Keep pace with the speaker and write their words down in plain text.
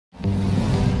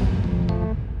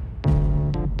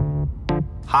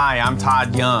Hi, I'm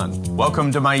Todd Young. Welcome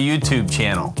to my YouTube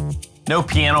channel. No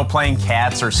piano playing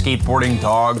cats or skateboarding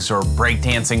dogs or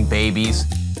breakdancing babies.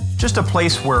 Just a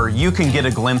place where you can get a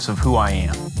glimpse of who I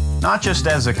am. Not just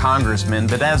as a congressman,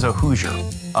 but as a Hoosier,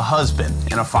 a husband,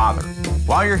 and a father.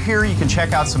 While you're here, you can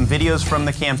check out some videos from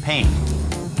the campaign.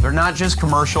 They're not just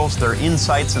commercials, they're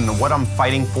insights into what I'm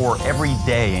fighting for every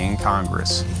day in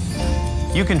Congress.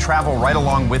 You can travel right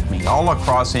along with me all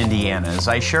across Indiana as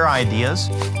I share ideas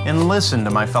and listen to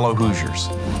my fellow Hoosiers.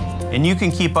 And you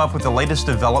can keep up with the latest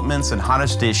developments and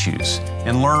hottest issues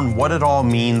and learn what it all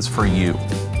means for you.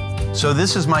 So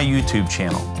this is my YouTube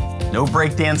channel. No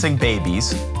breakdancing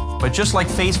babies, but just like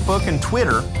Facebook and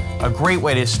Twitter, a great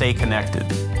way to stay connected.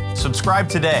 Subscribe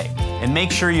today and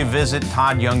make sure you visit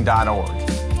toddyoung.org.